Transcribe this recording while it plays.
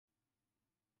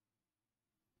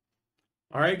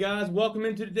All right, guys, welcome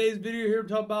into today's video here to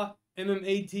talk about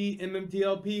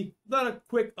MMTLP. Not a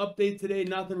quick update today,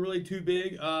 nothing really too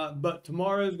big, but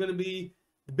tomorrow is going to be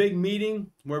the big meeting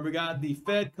where we got the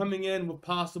Fed coming in with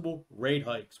possible rate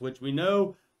hikes, which we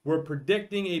know we're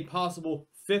predicting a possible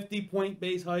 50-point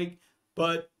base hike,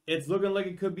 but it's looking like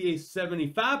it could be a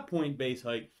 75-point base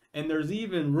hike, and there's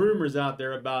even rumors out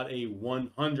there about a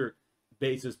 100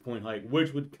 basis point hike,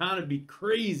 which would kind of be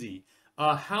crazy.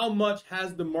 How much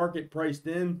has the market priced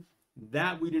in?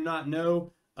 That we do not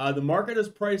know. The market has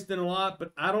priced in a lot,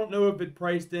 but I don't know if it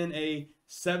priced in a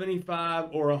 75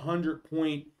 or 100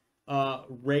 point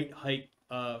rate hike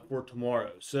for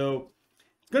tomorrow. So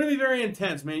it's going to be very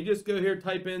intense, man. You just go here,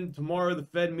 type in tomorrow, the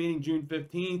Fed meeting, June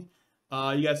 15th. You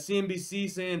got CNBC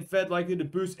saying Fed likely to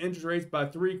boost interest rates by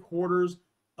 3/4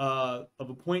 of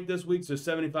a point this week, so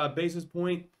 75 basis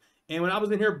point. And when I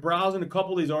was in here browsing a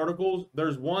couple of these articles,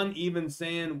 there's one even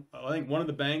saying, I think one of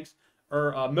the banks,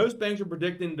 or most banks are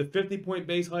predicting the 50-point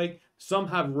base hike. Some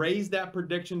have raised that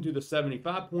prediction to the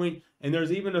 75-point. And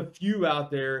there's even a few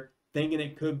out there thinking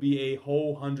it could be a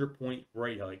whole 100-point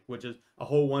rate hike, which is a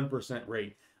whole 1%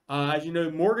 rate. As you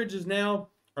know, mortgages now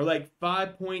are like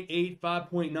 5.8,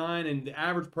 5.9, and the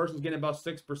average person's getting about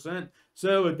 6%.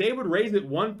 So if they would raise it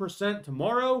 1%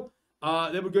 tomorrow,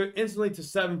 they would go instantly to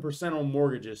 7% on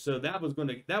mortgages. So that would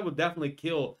definitely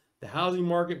kill the housing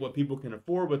market, what people can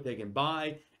afford, what they can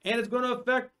buy, and it's going to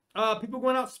affect people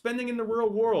going out spending in the real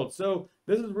world. So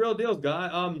this is real deals,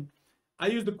 guy. I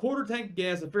used a quarter tank of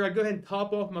gas. I figured I'd go ahead and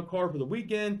top off my car for the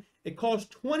weekend. It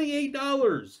cost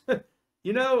 $28.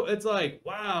 You know, it's like,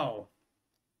 wow.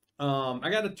 I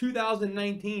got a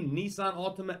 2019 Nissan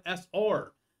Altima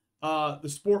SR, the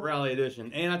Sport Rally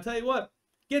Edition, and I tell you what,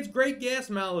 gets great gas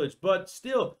mileage, but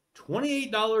still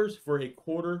 $28 for a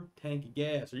quarter tank of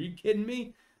gas. Are you kidding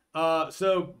me?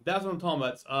 So that's what I'm talking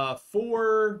about. It's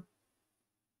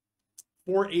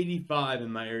 $4.85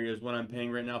 in my area is what I'm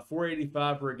paying right now.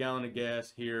 $4.85 for a gallon of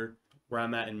gas here where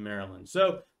I'm at in Maryland.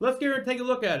 So let's get here and take a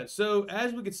look at it. So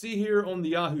as we can see here on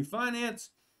the Yahoo Finance,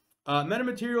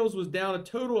 metamaterials was down a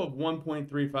total of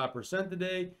 1.35%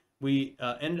 today. We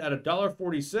ended at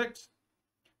 $1.46.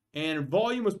 And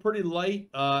volume was pretty light.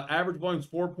 Average volume is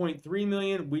 4.3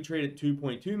 million. We traded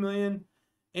 2.2 million.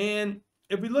 And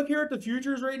if we look here at the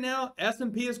futures right now,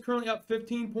 S&P is currently up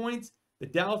 15 points. The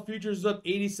Dow futures is up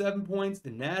 87 points.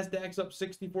 The Nasdaq's up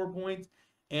 64 points.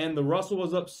 And the Russell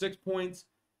was up 6 points.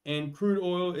 And crude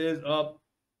oil is up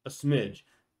a smidge.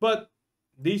 But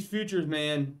these futures,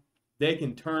 man, they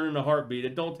can turn in a heartbeat.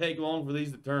 It don't take long for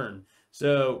these to turn.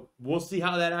 So we'll see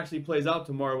how that actually plays out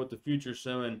tomorrow with the futures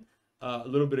showing a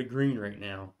little bit of green right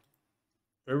now.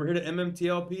 Over here to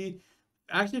MMTLP,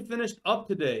 actually finished up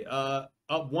today, up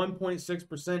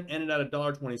 1.6%, ended at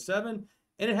 $1.27,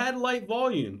 and it had light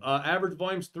volume. Average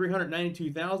volume's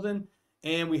 392,000,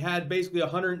 and we had basically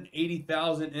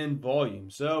 180,000 in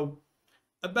volume. So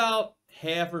about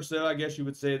half or so, I guess you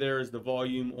would say, there is the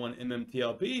volume on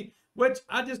MMTLP, which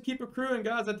I just keep accruing,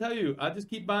 guys. I tell you, I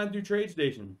just keep buying through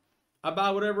TradeStation. I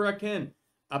buy whatever I can.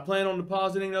 I plan on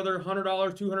depositing another $100,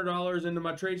 $200 into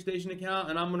my TradeStation account,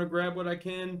 and I'm going to grab what I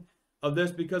can of this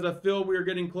because I feel we are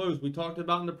getting close. We talked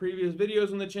about in the previous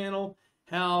videos on the channel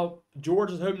how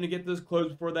George is hoping to get this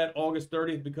closed before that August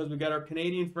 30th because we got our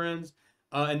Canadian friends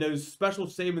and those special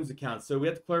savings accounts. So we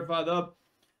have to clarify that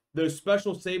those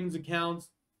special savings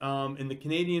accounts in the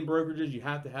Canadian brokerages, you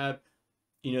have to have,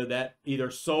 you know, that either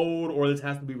sold or this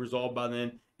has to be resolved by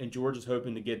then, and George is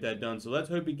hoping to get that done. So let's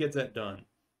hope he gets that done.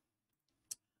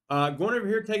 Going over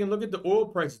here, taking a look at the oil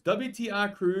prices.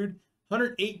 WTI crude,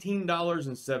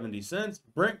 $118.70.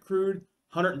 Brent crude,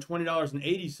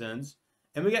 $120.80.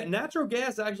 And we got natural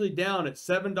gas actually down at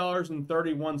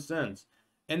 $7.31.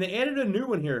 And they added a new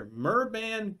one here.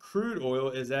 Merban crude oil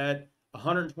is at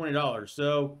 $120.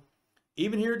 So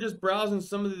even here, just browsing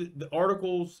some of the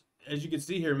articles, as you can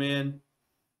see here, man,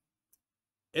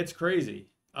 it's crazy.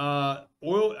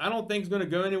 Oil, I don't think it's going to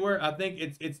go anywhere. I think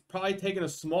it's probably taking a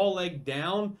small leg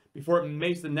down before it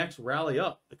makes the next rally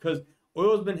up because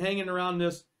oil's been hanging around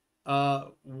this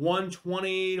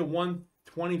 120 to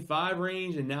 125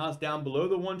 range, and now it's down below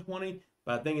the 120.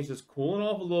 But I think it's just cooling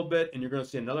off a little bit, and you're going to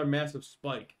see another massive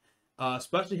spike,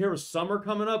 especially here with summer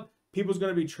coming up. People's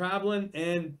going to be traveling,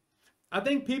 and I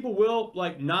think people will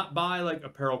like not buy like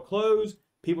apparel, clothes.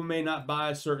 People may not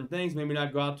buy certain things, maybe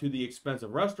not go out to the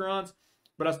expensive restaurants.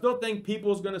 But I still think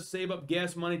people's going to save up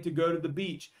gas money to go to the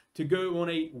beach, to go on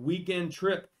a weekend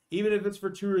trip, even if it's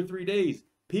for 2 or 3 days.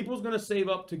 People's going to save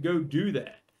up to go do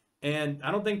that. And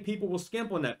I don't think people will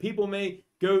skimp on that. People may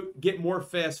go get more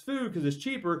fast food because it's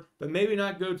cheaper, but maybe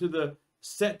not go to the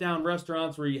set down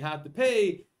restaurants where you have to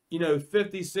pay you know,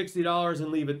 $50, $60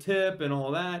 and leave a tip and all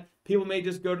that. People may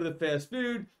just go to the fast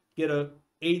food, get a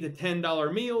 $8 to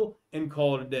 $10 meal and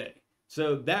call it a day.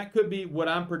 So that could be what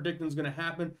I'm predicting is going to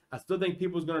happen. I still think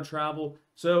people's going to travel.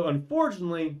 So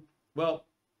unfortunately, well,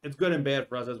 it's good and bad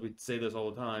for us, as we say this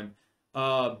all the time.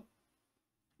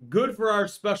 Good for our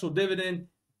special dividend,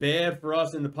 bad for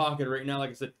us in the pocket right now.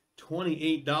 Like I said,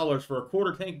 $28 for a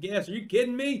quarter tank of gas. Are you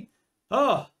kidding me?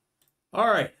 Oh, all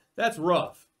right. That's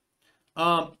rough.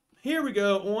 Here we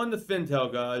go on the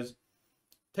Fintel, guys.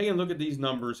 Taking a look at these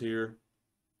numbers here.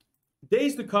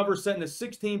 Days to cover setting at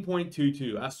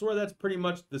 16.22. I swear that's pretty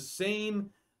much the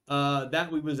same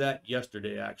that we was at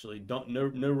yesterday, actually. No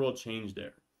real change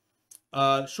there.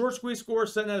 Short squeeze score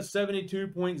setting at a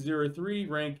 72.03,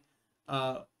 ranked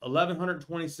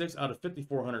 1,126 out of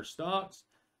 5,400 stocks.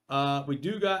 We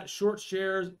do got short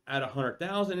shares at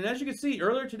 100,000. And as you can see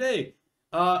earlier today,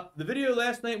 the video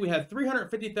last night, we had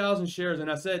 350,000 shares.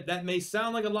 And I said that may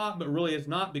sound like a lot, but really it's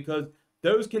not, because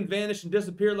those can vanish and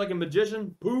disappear like a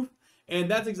magician. Poof. And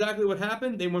that's exactly what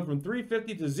happened. They went from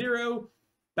 350 to 0.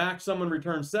 Back, someone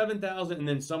returned 7,000, and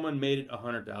then someone made it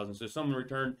 100,000. So someone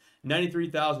returned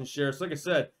 93,000 shares. So like I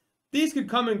said, these could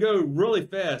come and go really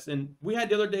fast. And we had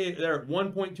the other day there at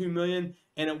 1.2 million,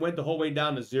 and it went the whole way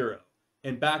down to 0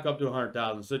 and back up to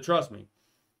 100,000. So trust me,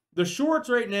 the shorts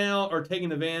right now are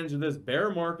taking advantage of this bear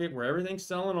market where everything's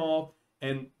selling off,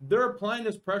 and they're applying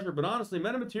this pressure. But honestly,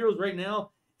 metamaterials right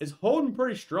now is holding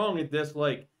pretty strong at this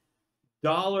like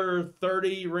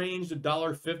 $1.30 range to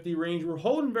 $1.50 range. We're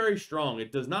holding very strong.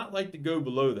 It does not like to go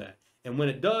below that. And when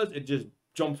it does, it just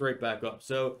jumps right back up.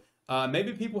 So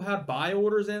maybe people have buy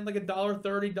orders in like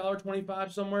 $1.30,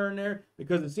 $1.25 somewhere in there,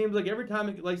 because it seems like every time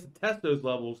it likes to test those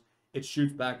levels, it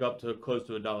shoots back up to close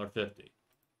to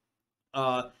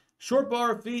 $1.50. Short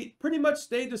bar feet pretty much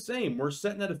stayed the same. We're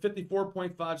setting at a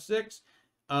 54.56.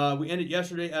 We ended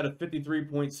yesterday at a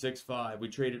 53.65. We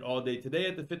traded all day today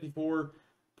at the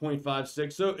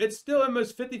 54.56. So it's still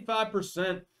almost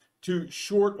 55% to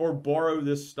short or borrow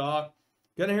this stock.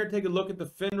 Gonna here take a look at the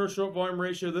FINRA short volume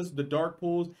ratio. This is the dark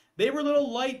pools. They were a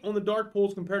little light on the dark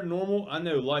pools compared to normal. I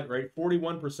know, light, right?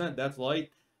 41%, that's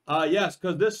light. Yes,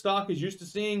 because this stock is used to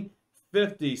seeing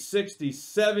 50, 60,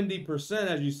 70%,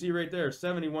 as you see right there,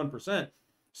 71%.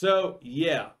 So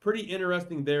yeah, pretty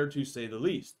interesting there to say the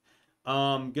least. Get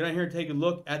on here and take a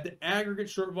look at the aggregate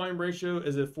short volume ratio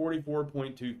is at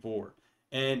 44.24.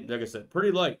 And like I said,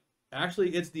 pretty light.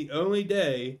 Actually, it's the only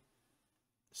day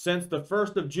since the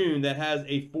 1st of June that has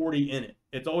a 40 in it.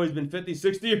 It's always been 50,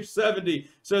 60, or 70.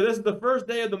 So this is the first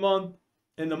day of the month,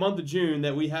 in the month of June,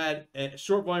 that we had a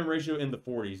short volume ratio in the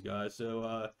 40s, guys.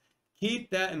 So keep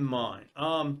that in mind.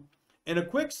 And a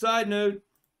quick side note,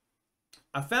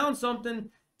 I found something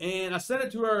and I sent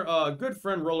it to our good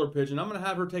friend Roller Pigeon. I'm going to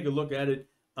have her take a look at it.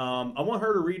 I want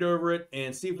her to read over it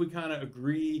and see if we kind of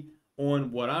agree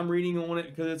on what I'm reading on it,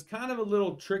 because it's kind of a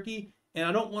little tricky and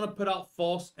I don't want to put out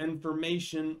false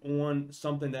information on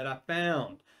something that I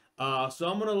found. So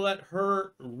I'm going to let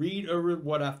her read over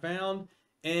what I found,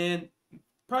 and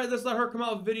probably let's let her come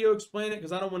out with a video explain it,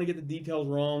 because I don't want to get the details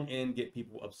wrong and get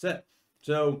people upset.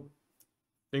 So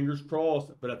fingers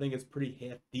crossed, but I think it's pretty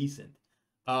half decent.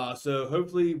 So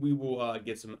hopefully we will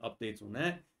get some updates on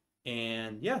that.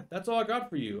 And yeah, that's all I got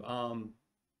for you.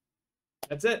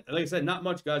 That's it. Like I said, not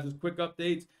much, guys. Just quick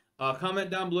updates. Comment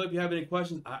down below if you have any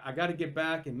questions. I got to get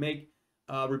back and make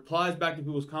replies back to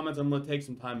people's comments. I'm going to take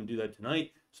some time and do that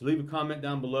tonight. So leave a comment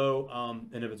down below.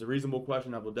 And if it's a reasonable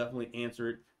question, I will definitely answer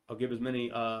it. I'll give as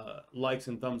many likes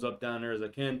and thumbs up down there as I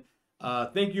can.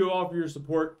 Thank you all for your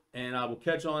support, and I will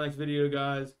catch you on the next video,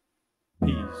 guys.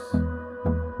 Peace.